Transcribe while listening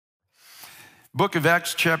Book of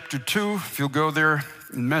Acts chapter 2, if you'll go there,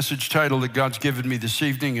 the message title that God's given me this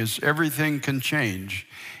evening is Everything Can Change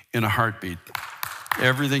in a Heartbeat.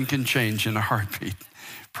 Everything can change in a heartbeat.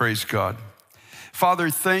 Praise God. Father,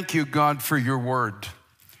 thank you, God, for your word.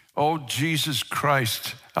 Oh, Jesus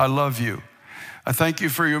Christ, I love you. I thank you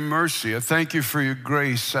for your mercy. I thank you for your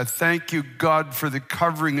grace. I thank you, God, for the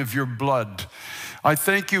covering of your blood. I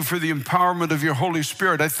thank you for the empowerment of your Holy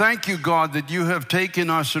Spirit. I thank you, God, that you have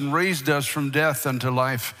taken us and raised us from death unto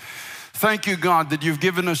life. Thank you, God, that you've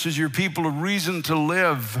given us as your people a reason to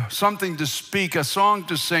live, something to speak, a song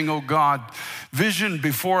to sing, oh God, vision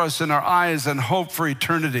before us in our eyes and hope for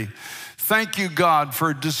eternity. Thank you, God,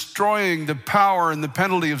 for destroying the power and the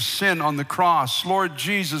penalty of sin on the cross. Lord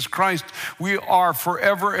Jesus Christ, we are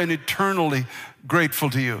forever and eternally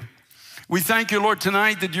grateful to you. We thank you, Lord,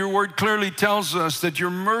 tonight that your word clearly tells us that your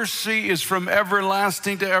mercy is from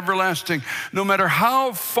everlasting to everlasting. No matter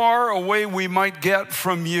how far away we might get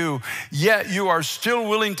from you, yet you are still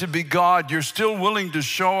willing to be God. You're still willing to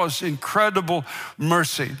show us incredible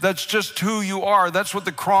mercy. That's just who you are. That's what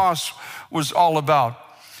the cross was all about.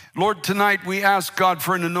 Lord, tonight we ask God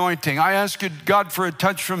for an anointing. I ask you, God, for a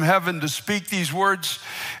touch from heaven to speak these words.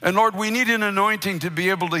 And Lord, we need an anointing to be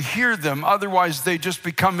able to hear them. Otherwise, they just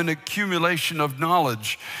become an accumulation of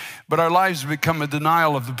knowledge. But our lives become a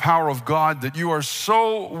denial of the power of God that you are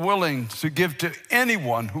so willing to give to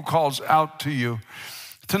anyone who calls out to you.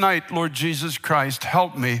 Tonight, Lord Jesus Christ,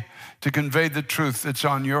 help me to convey the truth that's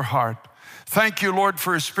on your heart. Thank you, Lord,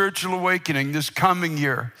 for a spiritual awakening this coming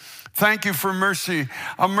year. Thank you for mercy,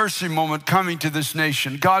 a mercy moment coming to this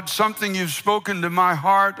nation. God, something you've spoken to my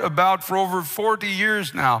heart about for over 40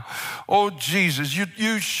 years now. Oh, Jesus,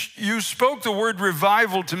 you spoke the word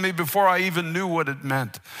revival to me before I even knew what it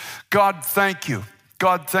meant. God, thank you.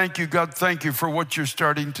 God, thank you. God, thank you for what you're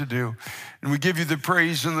starting to do. And we give you the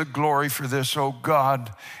praise and the glory for this, oh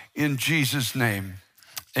God, in Jesus' name,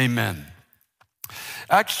 amen.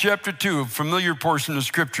 Acts chapter 2, a familiar portion of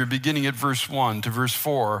scripture beginning at verse 1 to verse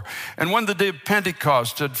 4. And when the day of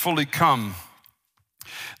Pentecost had fully come,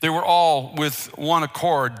 they were all with one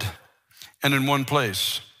accord and in one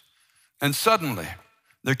place. And suddenly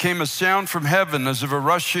there came a sound from heaven as of a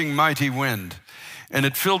rushing mighty wind, and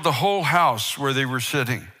it filled the whole house where they were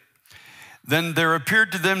sitting. Then there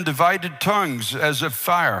appeared to them divided tongues as of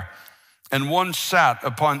fire, and one sat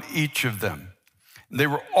upon each of them. They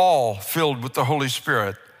were all filled with the Holy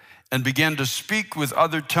Spirit and began to speak with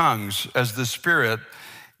other tongues as the Spirit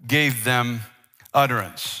gave them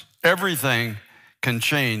utterance. Everything can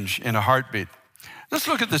change in a heartbeat. Let's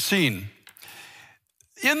look at the scene.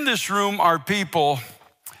 In this room are people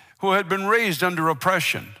who had been raised under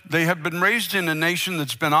oppression. They had been raised in a nation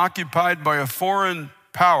that's been occupied by a foreign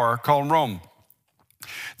power called Rome.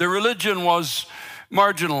 Their religion was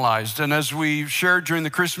marginalized, and as we shared during the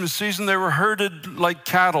Christmas season, they were herded like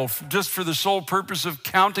cattle just for the sole purpose of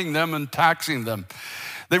counting them and taxing them.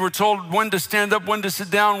 They were told when to stand up, when to sit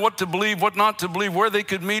down, what to believe, what not to believe, where they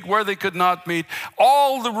could meet, where they could not meet.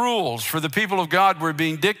 All the rules for the people of God were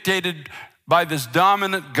being dictated by this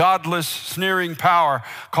dominant, godless, sneering power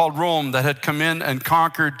called Rome that had come in and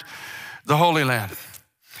conquered the Holy Land.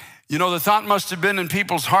 You know, the thought must have been in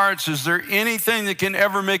people's hearts, is there anything that can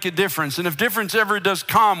ever make a difference? And if difference ever does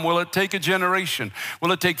come, will it take a generation?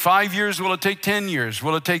 Will it take 5 years? Will it take 10 years?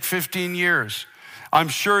 Will it take 15 years? I'm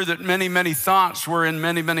sure that many, many thoughts were in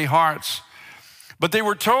many, many hearts. But they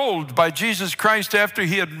were told by Jesus Christ after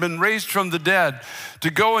he had been raised from the dead to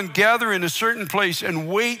go and gather in a certain place and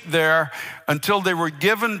wait there until they were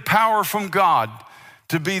given power from God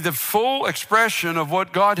to be the full expression of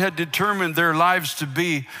what God had determined their lives to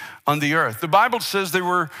be on the earth. The Bible says they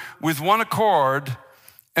were with one accord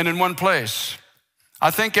and in one place.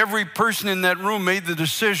 I think every person in that room made the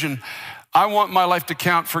decision, I want my life to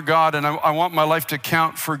count for God, and I want my life to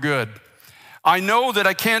count for good. I know that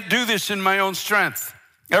I can't do this in my own strength.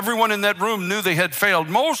 Everyone in that room knew they had failed.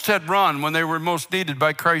 Most had run when they were most needed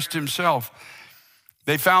by Christ himself.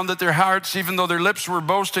 They found that their hearts, even though their lips were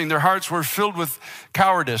boasting, their hearts were filled with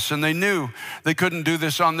cowardice, and they knew they couldn't do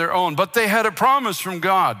this on their own. But they had a promise from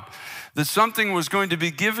God that something was going to be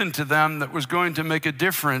given to them that was going to make a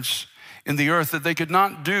difference in the earth that they could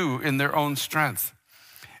not do in their own strength.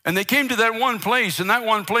 And they came to that one place, and that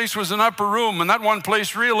one place was an upper room, and that one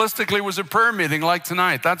place realistically was a prayer meeting like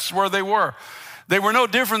tonight. That's where they were. They were no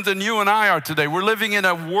different than you and I are today. We're living in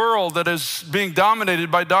a world that is being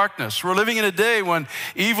dominated by darkness. We're living in a day when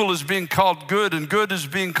evil is being called good and good is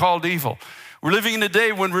being called evil. We're living in a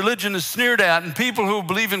day when religion is sneered at, and people who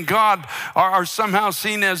believe in God are somehow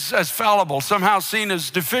seen as fallible, somehow seen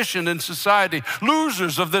as deficient in society,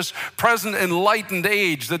 losers of this present enlightened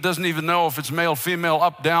age that doesn't even know if it's male, female,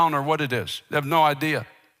 up, down, or what it is. They have no idea.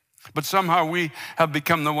 But somehow we have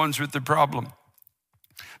become the ones with the problem.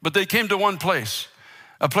 But they came to one place,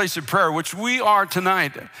 a place of prayer, which we are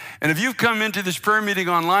tonight. And if you've come into this prayer meeting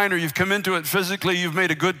online or you've come into it physically, you've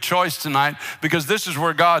made a good choice tonight, because this is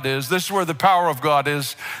where God is. This is where the power of God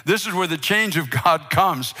is. This is where the change of God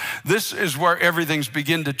comes. This is where everything's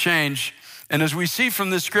begin to change. And as we see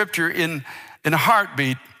from this scripture, in a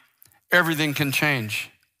heartbeat, everything can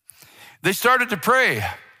change. They started to pray.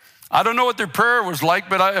 I don't know what their prayer was like,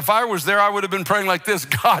 but if I was there, I would have been praying like this: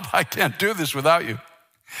 God, I can't do this without you.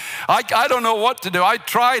 I don't know what to do. I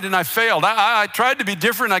tried and I failed. I tried to be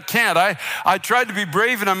different. I can't. I tried to be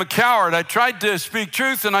brave and I'm a coward. I tried to speak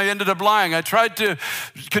truth and I ended up lying. I tried to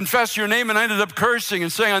confess your name and I ended up cursing and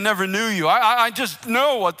saying I never knew you. I just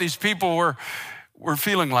know what these people were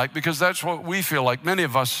feeling like, because that's what we feel like. Many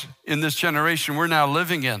of us in this generation we're now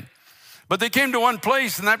living in. But they came to one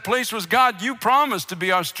place, and that place was, God, you promised to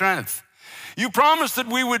be our strength. You promised that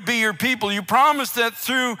we would be your people. You promised that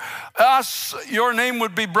through us, your name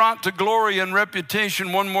would be brought to glory and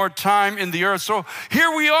reputation one more time in the earth. So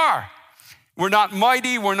here we are. We're not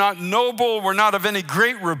mighty. We're not noble. We're not of any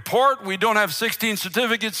great report. We don't have 16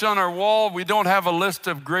 certificates on our wall. We don't have a list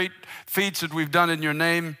of great feats that we've done in your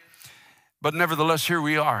name. But nevertheless, here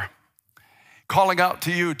we are, calling out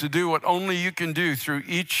to you to do what only you can do through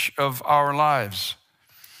each of our lives.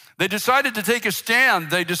 They decided to take a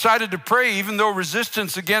stand. They decided to pray, even though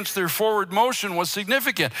resistance against their forward motion was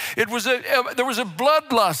significant. There was a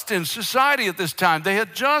bloodlust in society at this time. They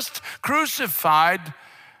had just crucified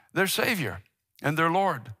their Savior and their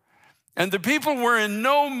Lord. And the people were in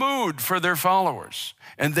no mood for their followers,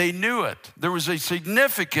 and they knew it. There was a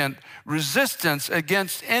significant resistance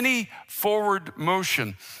against any forward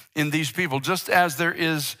motion in these people, just as there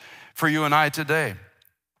is for you and I today.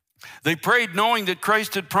 They prayed knowing that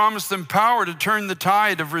Christ had promised them power to turn the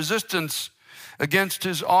tide of resistance against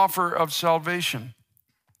his offer of salvation.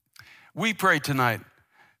 We pray tonight,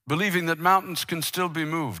 believing that mountains can still be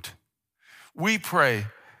moved. We pray,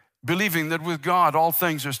 believing that with God, all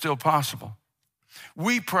things are still possible.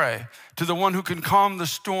 We pray to the one who can calm the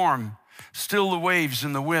storm, still the waves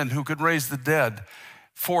and the wind, who could raise the dead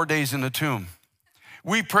 4 days in a tomb.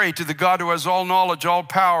 We pray to the God who has all knowledge, all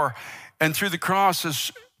power, and through the cross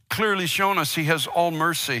has clearly shown us he has all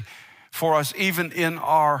mercy for us, even in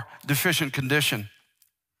our deficient condition.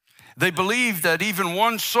 They believed that even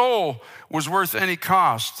one soul was worth any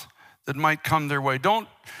cost that might come their way.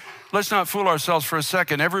 Let's not fool ourselves for a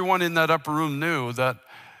second. Everyone in that upper room knew that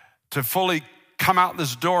to fully come out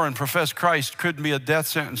this door and profess Christ could be a death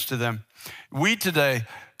sentence to them. We today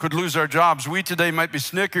could lose our jobs. We today might be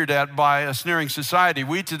snickered at by a sneering society.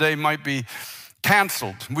 We today might be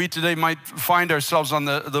canceled. We today might find ourselves on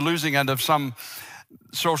the losing end of some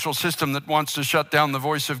social system that wants to shut down the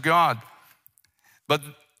voice of God. But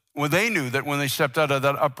they knew that when they stepped out of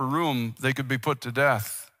that upper room, they could be put to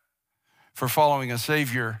death for following a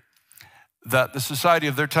Savior that the society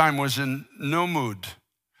of their time was in no mood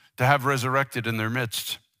to have resurrected in their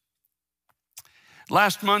midst.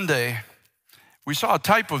 Last Monday, we saw a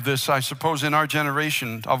type of this, I suppose, in our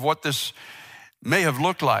generation, of what this may have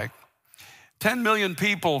looked like. 10 million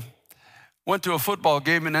people went to a football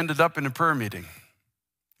game and ended up in a prayer meeting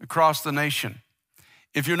across the nation.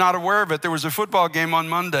 If you're not aware of it, there was a football game on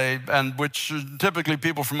Monday, and which typically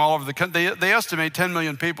people from all over the country, they estimate 10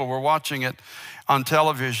 million people were watching it on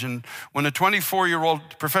television, when a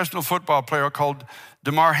 24-year-old professional football player called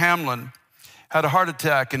Damar Hamlin had a heart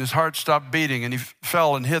attack and his heart stopped beating and he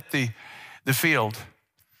fell and hit the field.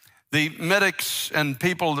 The medics and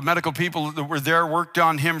the medical people that were there worked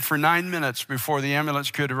on him for 9 minutes before the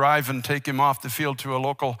ambulance could arrive and take him off the field to a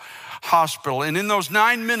local hospital. And in those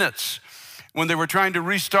 9 minutes, when they were trying to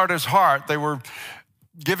restart his heart, they were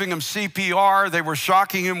giving him CPR, they were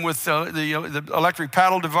shocking him with the electric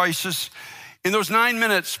paddle devices. In those 9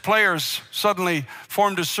 minutes, players suddenly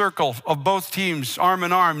formed a circle of both teams, arm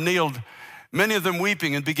in arm, kneeled, many of them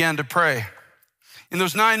weeping, and began to pray. In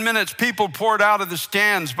those 9 minutes, people poured out of the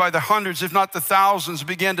stands by the hundreds, if not the thousands,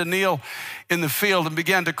 began to kneel in the field and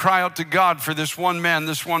began to cry out to God for this one man,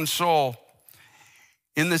 this one soul.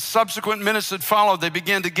 In the subsequent minutes that followed, they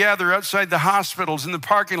began to gather outside the hospitals, in the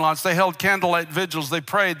parking lots. They held candlelight vigils. They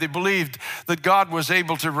prayed. They believed that God was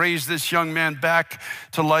able to raise this young man back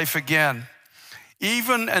to life again.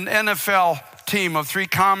 Even an NFL team of 3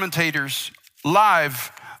 commentators,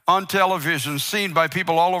 live on television, seen by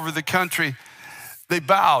people all over the country, they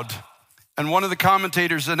bowed And one of the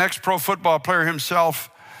commentators, an ex-pro football player himself,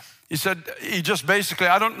 he said, he just basically,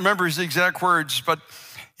 I don't remember his exact words, but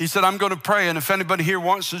he said, I'm going to pray, and if anybody here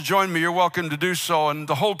wants to join me, you're welcome to do so. And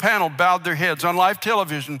the whole panel bowed their heads on live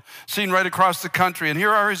television, seen right across the country. And here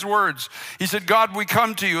are his words. He said, God, we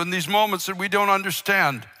come to you in these moments that we don't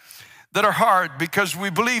understand, that are hard, because we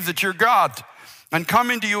believe that you're God. And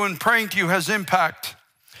coming to you and praying to you has impact.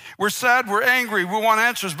 We're sad, we're angry, we want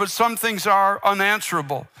answers, but some things are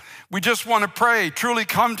unanswerable. We just want to pray, truly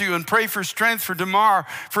come to you and pray for strength for Damar,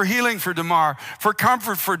 for healing for Damar, for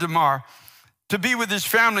comfort for Damar, to be with his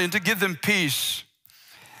family and to give them peace.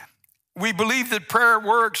 We believe that prayer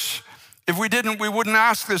works. If we didn't, we wouldn't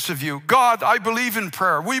ask this of you. God, I believe in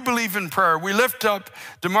prayer. We believe in prayer. We lift up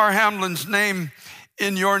Damar Hamlin's name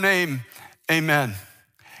in your name. Amen.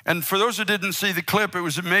 And for those who didn't see the clip, it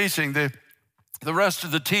was amazing. The rest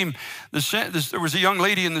of the team, there was a young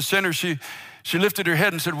lady in the center. She lifted her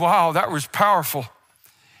head and said, wow, that was powerful.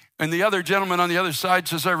 And the other gentleman on the other side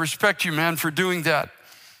says, I respect you, man, for doing that.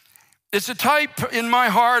 It's a type in my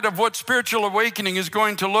heart of what spiritual awakening is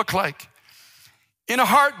going to look like. In a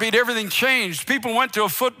heartbeat, everything changed. People went to a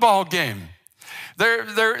football game.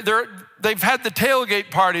 They've had the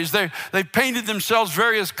tailgate parties. They've painted themselves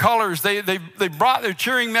various colors. They brought their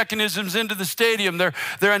cheering mechanisms into the stadium. They're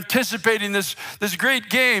anticipating this great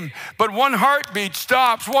game. But one heartbeat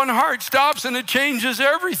stops. One heart stops, and it changes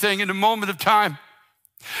everything in a moment of time.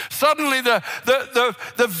 Suddenly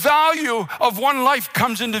the value of one life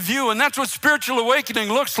comes into view, and that's what spiritual awakening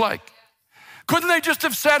looks like. Couldn't they just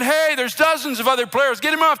have said, hey, there's dozens of other players,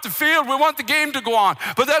 get him off the field, we want the game to go on?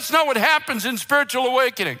 But that's not what happens in spiritual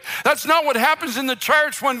awakening. That's not what happens in the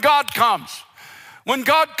church when God comes. When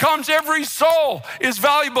God comes, every soul is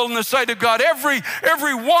valuable in the sight of God.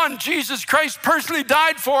 Every one Jesus Christ personally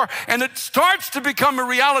died for, and it starts to become a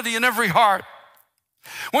reality in every heart.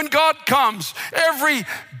 When God comes, every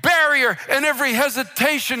barrier and every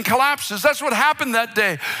hesitation collapses. That's what happened that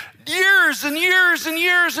day. Years and years and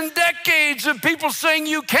years and decades of people saying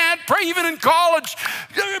you can't pray. Even in college,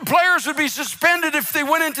 players would be suspended if they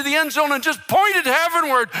went into the end zone and just pointed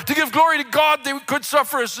heavenward to give glory to God. They could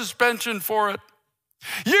suffer a suspension for it.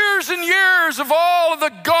 Years and years of all of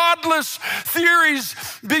the godless theories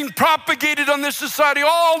being propagated on this society,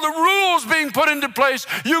 all the rules being put into place.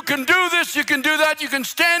 You can do this, you can do that, you can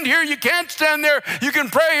stand here, you can't stand there, you can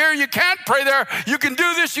pray here, you can't pray there, you can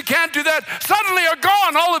do this, you can't do that, suddenly are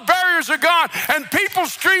gone. All the barriers are gone, and people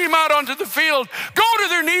stream out onto the field, go to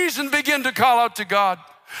their knees and begin to call out to God.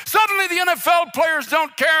 Suddenly the NFL players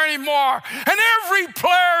don't care anymore, and every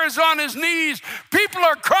player is on his knees. People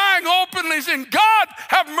are crying openly, saying, God,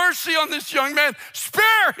 have mercy on this young man.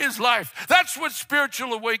 Spare his life. That's what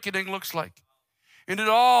spiritual awakening looks like. And it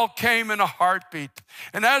all came in a heartbeat.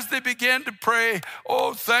 And as they began to pray,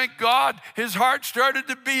 oh, thank God, his heart started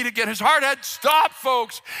to beat again. His heart had stopped,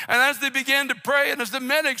 folks. And as they began to pray, and as the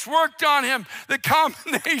medics worked on him, the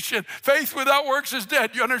combination, faith without works is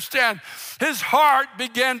dead, you understand? His heart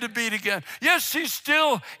began to beat again. Yes, he's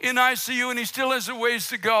still in ICU, and he still has a ways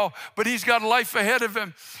to go, but he's got life ahead of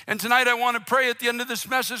him. And tonight I want to pray at the end of this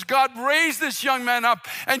message, God, raise this young man up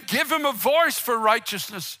and give him a voice for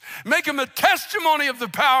righteousness. Make him a testimony of the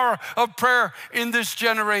power of prayer in this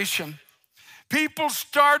generation. People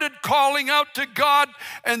started calling out to God,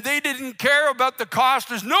 and they didn't care about the cost.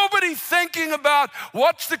 There's nobody thinking about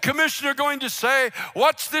what's the commissioner going to say,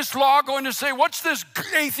 what's this law going to say, what's this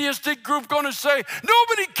atheistic group going to say.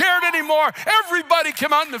 Nobody cared anymore. Everybody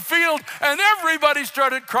came out in the field, and everybody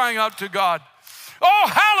started crying out to God.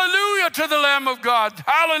 Oh, hallelujah to the Lamb of God.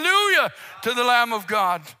 Hallelujah to the Lamb of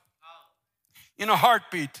God. In a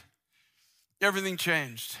heartbeat, everything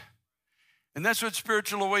changed. And that's what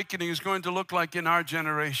spiritual awakening is going to look like in our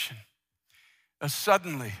generation.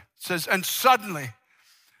 Suddenly, it says, and suddenly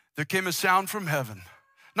there came a sound from heaven.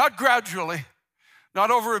 Not gradually,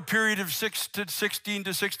 not over a period of 16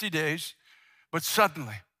 to 60 days, but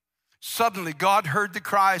suddenly. Suddenly, God heard the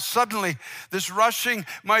cry. Suddenly, this rushing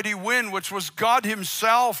mighty wind, which was God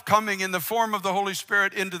himself coming in the form of the Holy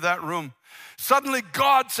Spirit into that room. Suddenly,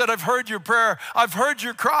 God said, I've heard your prayer. I've heard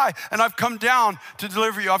your cry, and I've come down to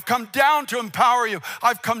deliver you. I've come down to empower you.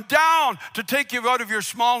 I've come down to take you out of your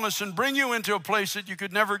smallness and bring you into a place that you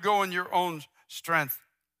could never go in your own strength.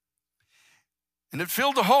 And it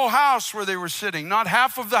filled the whole house where they were sitting. Not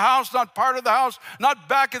half of the house, not part of the house, not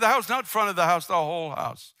back of the house, not front of the house, the whole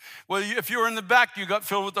house. Well, if you were in the back, you got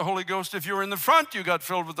filled with the Holy Ghost. If you were in the front, you got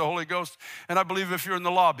filled with the Holy Ghost. And I believe if you're in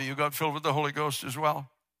the lobby, you got filled with the Holy Ghost as well.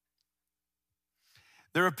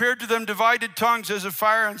 There appeared to them divided tongues as a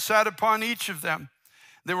fire and sat upon each of them.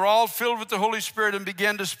 They were all filled with the Holy Spirit and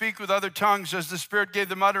began to speak with other tongues as the Spirit gave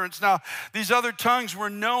them utterance. Now, these other tongues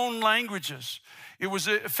were known languages. It was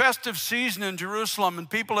a festive season in Jerusalem, and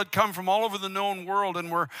people had come from all over the known world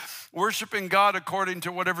and were worshiping God according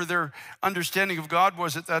to whatever their understanding of God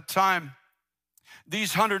was at that time.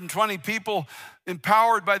 These 120 people,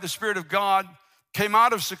 empowered by the Spirit of God, came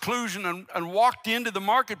out of seclusion and walked into the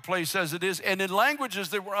marketplace as it is, and in languages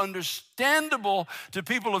that were understandable to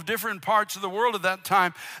people of different parts of the world at that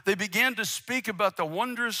time, they began to speak about the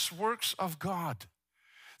wondrous works of God,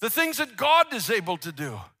 the things that God is able to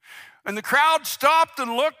do. And the crowd stopped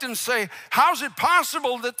and looked and say, how's it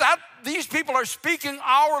possible that these people are speaking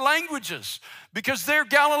our languages? Because they're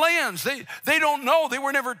Galileans. They don't know. They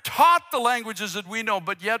were never taught the languages that we know,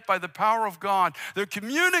 but yet by the power of God, they're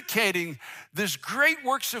communicating these great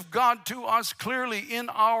works of God to us clearly in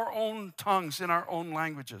our own tongues, in our own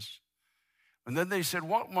languages. And then they said,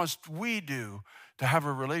 what must we do to have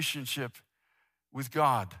a relationship with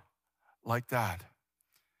God like that?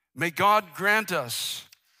 May God grant us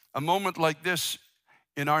a moment like this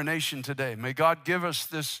in our nation today. May God give us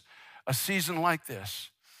a season like this,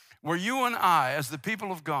 where you and I, as the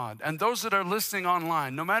people of God, and those that are listening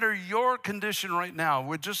online, no matter your condition right now,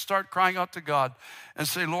 would just start crying out to God and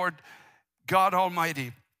say, Lord, God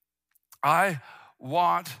Almighty, I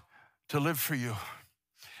want to live for you.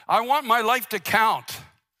 I want my life to count.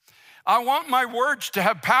 I want my words to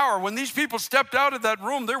have power. When these people stepped out of that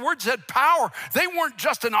room, their words had power. They weren't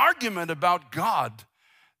just an argument about God.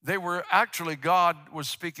 They were actually, God was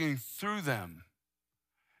speaking through them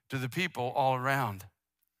to the people all around.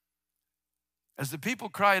 As the people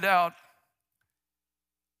cried out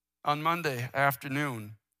on Monday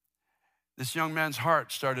afternoon, this young man's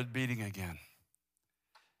heart started beating again.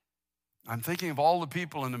 I'm thinking of all the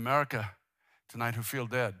people in America tonight who feel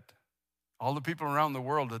dead. All the people around the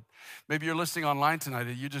world that maybe you're listening online tonight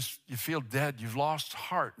and you feel dead. You've lost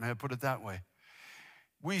heart, may I put it that way.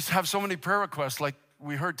 We have so many prayer requests like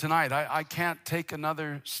we heard tonight. I can't take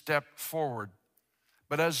another step forward.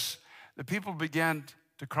 But as the people began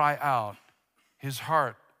to cry out, his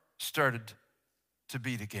heart started to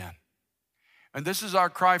beat again. And this is our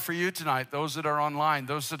cry for you tonight, those that are online,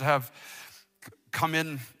 those that have come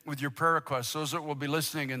in with your prayer requests, those that will be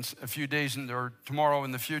listening in a few days or tomorrow in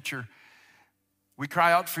the future. We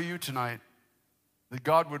cry out for you tonight that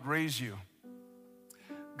God would raise you.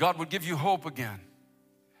 God would give you hope again.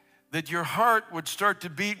 That your heart would start to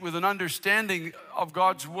beat with an understanding of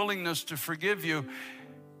God's willingness to forgive you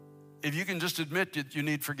if you can just admit that you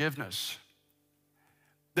need forgiveness.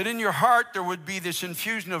 That in your heart there would be this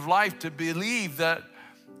infusion of life to believe that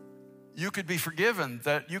you could be forgiven,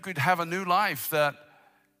 that you could have a new life, that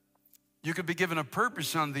you could be given a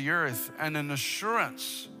purpose on the earth and an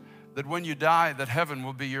assurance that when you die, that heaven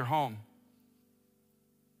will be your home.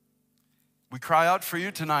 We cry out for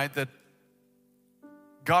you tonight that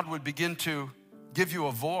God would begin to give you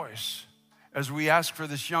a voice as we ask for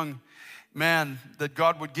this young man, that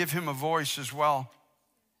God would give him a voice as well.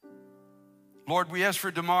 Lord, we ask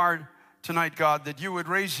for Damar tonight, God, that you would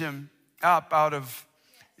raise him up out of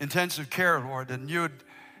intensive care, Lord, and you would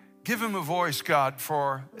give him a voice, God,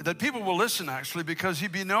 that people will listen, actually, because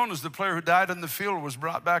he'd be known as the player who died on the field, was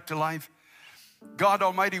brought back to life. God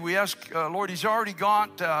Almighty, we ask, Lord, he's already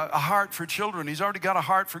got a heart for children. He's already got a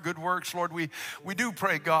heart for good works. Lord, we do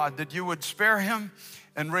pray, God, that you would spare him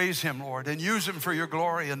and raise him, Lord, and use him for your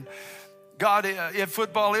glory. And God, if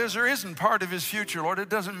football is or isn't part of his future, Lord, it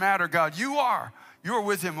doesn't matter, God. You are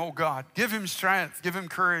with him, oh God. Give him strength, give him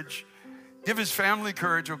courage. Give his family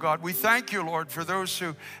courage, oh God. We thank you, Lord, for those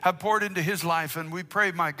who have poured into his life. And we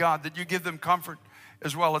pray, my God, that you give them comfort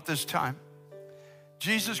as well at this time.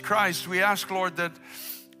 Jesus Christ, we ask, Lord, that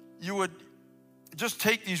you would just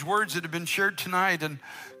take these words that have been shared tonight and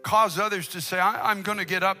cause others to say, I'm going to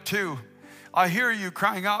get up too. I hear you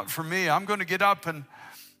crying out for me. I'm going to get up and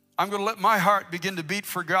I'm going to let my heart begin to beat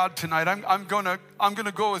for God tonight. I'm going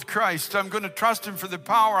to go with Christ. I'm going to trust him for the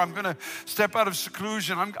power. I'm going to step out of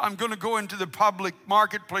seclusion. I'm going to go into the public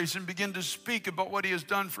marketplace and begin to speak about what he has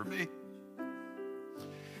done for me.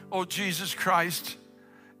 Oh, Jesus Christ,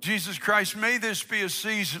 may this be a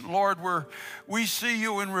season, Lord, where we see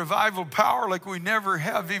you in revival power like we never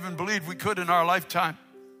have even believed we could in our lifetime.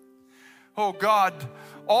 Oh God,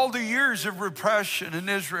 all the years of repression in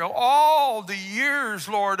Israel, all the years,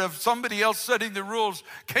 Lord, of somebody else setting the rules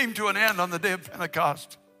came to an end on the day of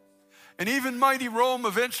Pentecost. And even mighty Rome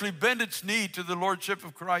eventually bent its knee to the Lordship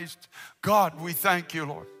of Christ. God, we thank you,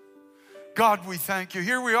 Lord. God, we thank you.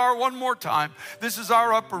 Here we are one more time. This is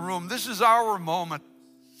our upper room. This is our moment.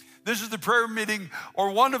 This is the prayer meeting,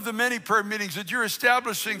 or one of the many prayer meetings that you're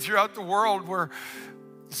establishing throughout the world, where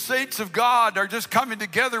saints of God are just coming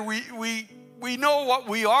together. We know what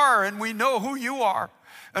we are, and we know who you are.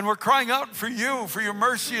 And we're crying out for you, for your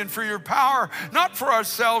mercy and for your power, not for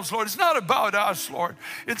ourselves, Lord. It's not about us, Lord.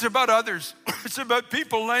 It's about others. It's about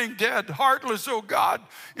people laying dead, heartless, oh God,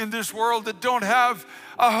 in this world that don't have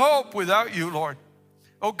a hope without you, Lord.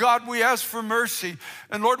 Oh God, we ask for mercy.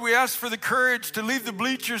 And Lord, we ask for the courage to leave the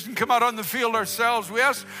bleachers and come out on the field ourselves. We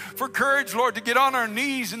ask for courage, Lord, to get on our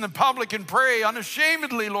knees in the public and pray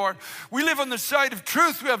unashamedly, Lord. We live on the side of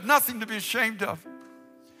truth. We have nothing to be ashamed of.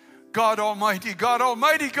 God Almighty, God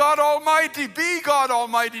Almighty, God Almighty, be God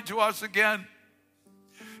Almighty to us again.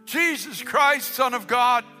 Jesus Christ, Son of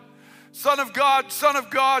God, Son of God, Son of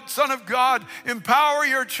God, Son of God, empower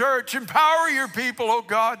your church, empower your people, oh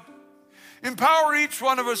God. Empower each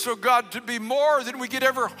one of us, oh God, to be more than we could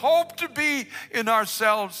ever hope to be in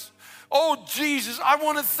ourselves. Oh, Jesus, I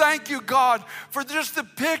want to thank you, God, for just the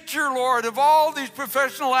picture, Lord, of all these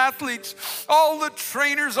professional athletes, all the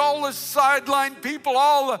trainers, all the sideline people,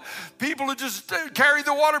 all the people who just carry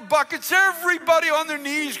the water buckets, everybody on their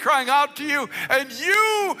knees crying out to you. And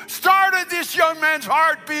you started this young man's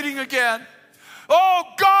heart beating again. Oh,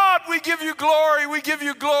 God, we give you glory. We give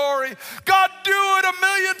you glory. God, do it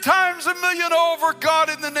 1,000,000 times, 1,000,000 over, God,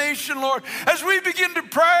 in the nation, Lord. As we begin to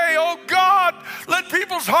pray, oh, God, let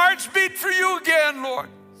people's hearts beat for you again, Lord.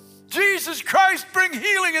 Jesus Christ, bring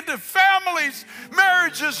healing into families,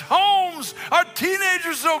 marriages, homes, our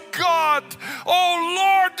teenagers, oh, God. Oh,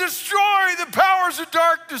 Lord, destroy the powers of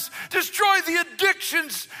darkness. Destroy the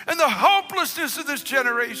addictions and the hopelessness of this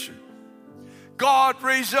generation. God,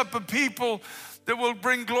 raise up a people that will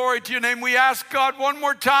bring glory to your name. We ask, God, one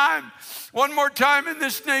more time in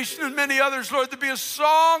this nation and many others, Lord, to be a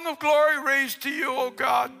song of glory raised to you, oh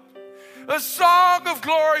God. A song of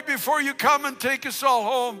glory before you come and take us all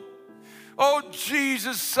home. Oh,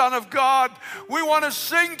 Jesus, Son of God, we want to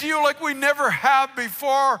sing to you like we never have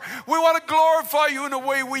before. We want to glorify you in a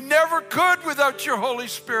way we never could without your Holy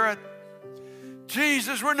Spirit.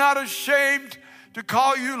 Jesus, we're not ashamed to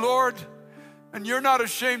call you Lord, and you're not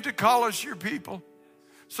ashamed to call us your people.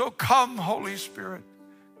 So come, Holy Spirit.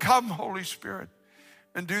 Come, Holy Spirit,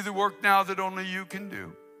 and do the work now that only you can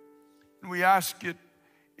do. And we ask it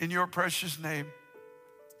in your precious name.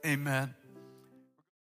 Amen.